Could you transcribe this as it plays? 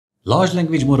Large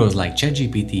language models like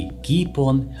ChatGPT keep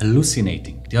on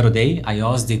hallucinating. The other day, I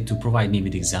asked it to provide me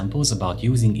with examples about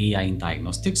using AI in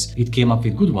diagnostics. It came up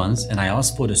with good ones, and I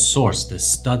asked for the source, the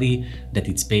study that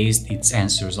it's based its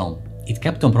answers on. It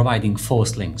kept on providing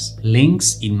false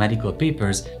links in medical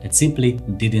papers that simply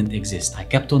didn't exist. I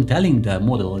kept on telling the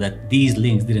model that these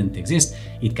links didn't exist.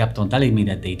 It kept on telling me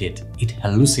that they did. It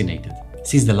hallucinated.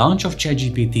 Since the launch of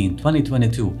ChatGPT in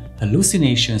 2022,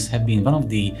 hallucinations have been one of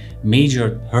the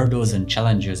major hurdles and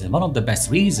challenges, and one of the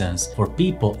best reasons for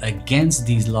people against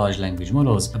these large language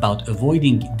models about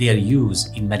avoiding their use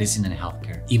in medicine and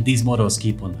healthcare. If these models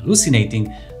keep on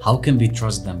hallucinating, how can we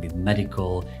trust them with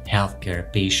medical,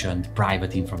 healthcare, patient,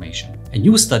 private information? A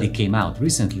new study came out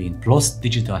recently in PLOS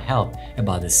Digital Health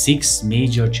about the 6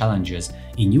 major challenges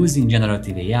in using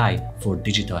generative AI for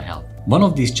digital health. One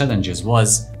of these challenges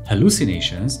was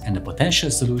hallucinations, and the potential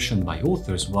solution by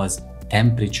authors was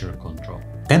temperature control.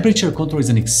 Temperature control is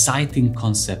an exciting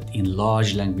concept in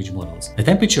large language models. The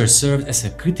temperature serves as a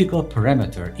critical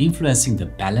parameter influencing the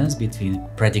balance between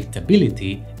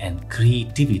predictability and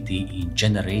creativity in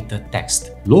generated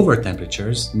text. Lower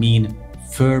temperatures mean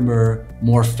firmer,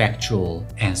 more factual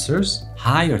answers.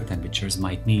 Higher temperatures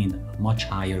might mean much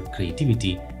higher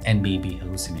creativity and maybe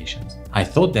hallucinations. I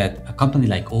thought that a company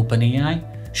like OpenAI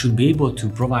should be able to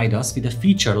provide us with a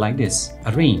feature like this,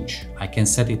 a range. I can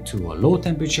set it to a low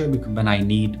temperature when I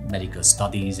need medical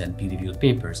studies and peer-reviewed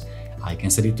papers. I can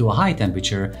set it to a high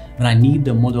temperature when I need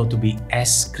the model to be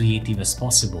as creative as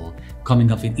possible, coming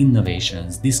up with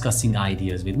innovations, discussing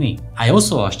ideas with me. I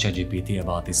also asked ChatGPT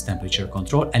about this temperature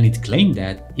control, and it claimed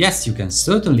that, yes, you can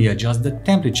certainly adjust the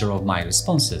temperature of my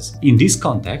responses. In this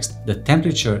context, the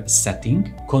temperature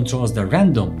setting controls the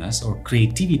randomness or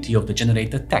creativity of the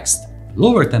generated text.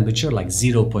 Lower temperature like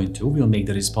 0.2 will make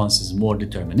the responses more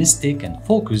deterministic and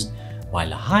focused,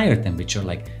 while a higher temperature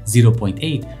like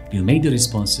 0.8 will make the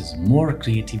responses more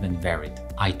creative and varied.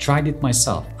 I tried it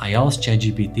myself. I asked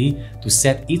ChatGPT to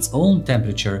set its own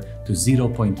temperature to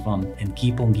 0.1 and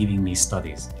keep on giving me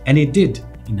studies. And it did,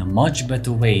 in a much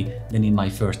better way than in my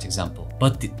first example.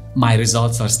 But my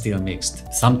results are still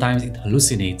mixed. Sometimes it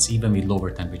hallucinates even with lower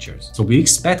temperatures. So we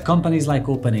expect companies like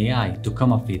OpenAI to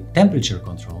come up with temperature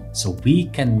control so we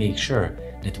can make sure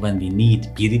that when we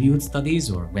need peer-reviewed studies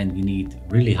or when we need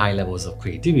really high levels of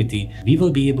creativity, we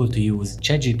will be able to use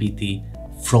ChatGPT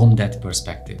from that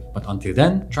perspective. But until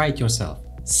then, try it yourself.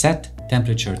 Set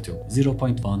temperature to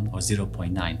 0.1 or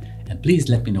 0.9 and please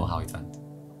let me know how it went.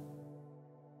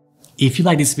 If you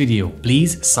like this video,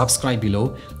 please subscribe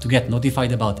below to get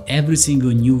notified about every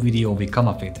single new video we come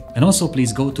up with. And also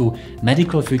please go to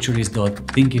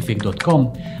medicalfuturist.thinkific.com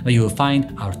where you will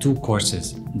find our 2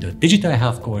 courses, the Digital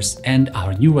Health course and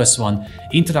our newest one,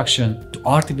 Introduction to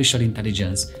Artificial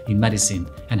Intelligence in Medicine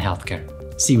and Healthcare.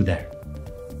 See you there.